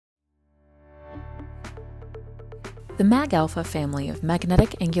The MagAlpha family of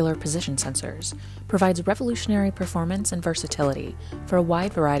magnetic angular position sensors provides revolutionary performance and versatility for a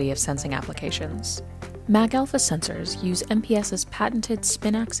wide variety of sensing applications. MagAlpha sensors use MPS's patented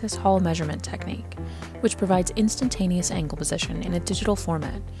SpinAxis Hall measurement technique, which provides instantaneous angle position in a digital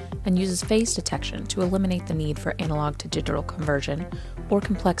format and uses phase detection to eliminate the need for analog to digital conversion or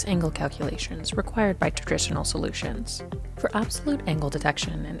complex angle calculations required by traditional solutions. For absolute angle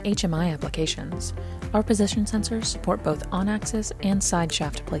detection and HMI applications, our position sensors support both on-axis and side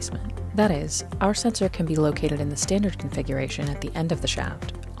shaft placement. That is, our sensor can be located in the standard configuration at the end of the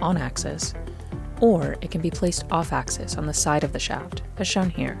shaft, on-axis, or it can be placed off-axis on the side of the shaft, as shown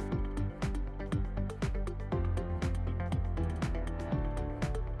here.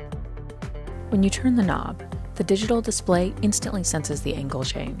 When you turn the knob, the digital display instantly senses the angle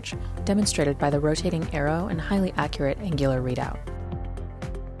change, demonstrated by the rotating arrow and highly accurate angular readout.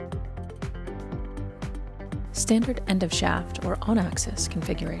 Standard end-of-shaft or on-axis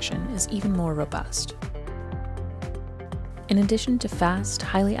configuration is even more robust. In addition to fast,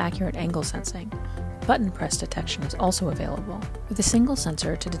 highly accurate angle sensing, button press detection is also available. With a single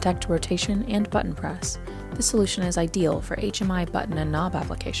sensor to detect rotation and button press, this solution is ideal for HMI button and knob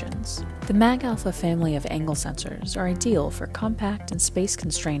applications. The MagAlpha family of angle sensors are ideal for compact and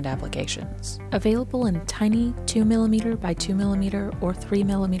space-constrained applications. Available in tiny 2mm by 2mm or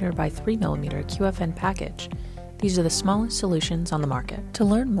 3mm by 3mm QFN package, these are the smallest solutions on the market. To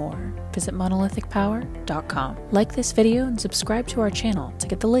learn more, visit monolithicpower.com. Like this video and subscribe to our channel to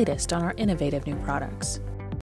get the latest on our innovative new products.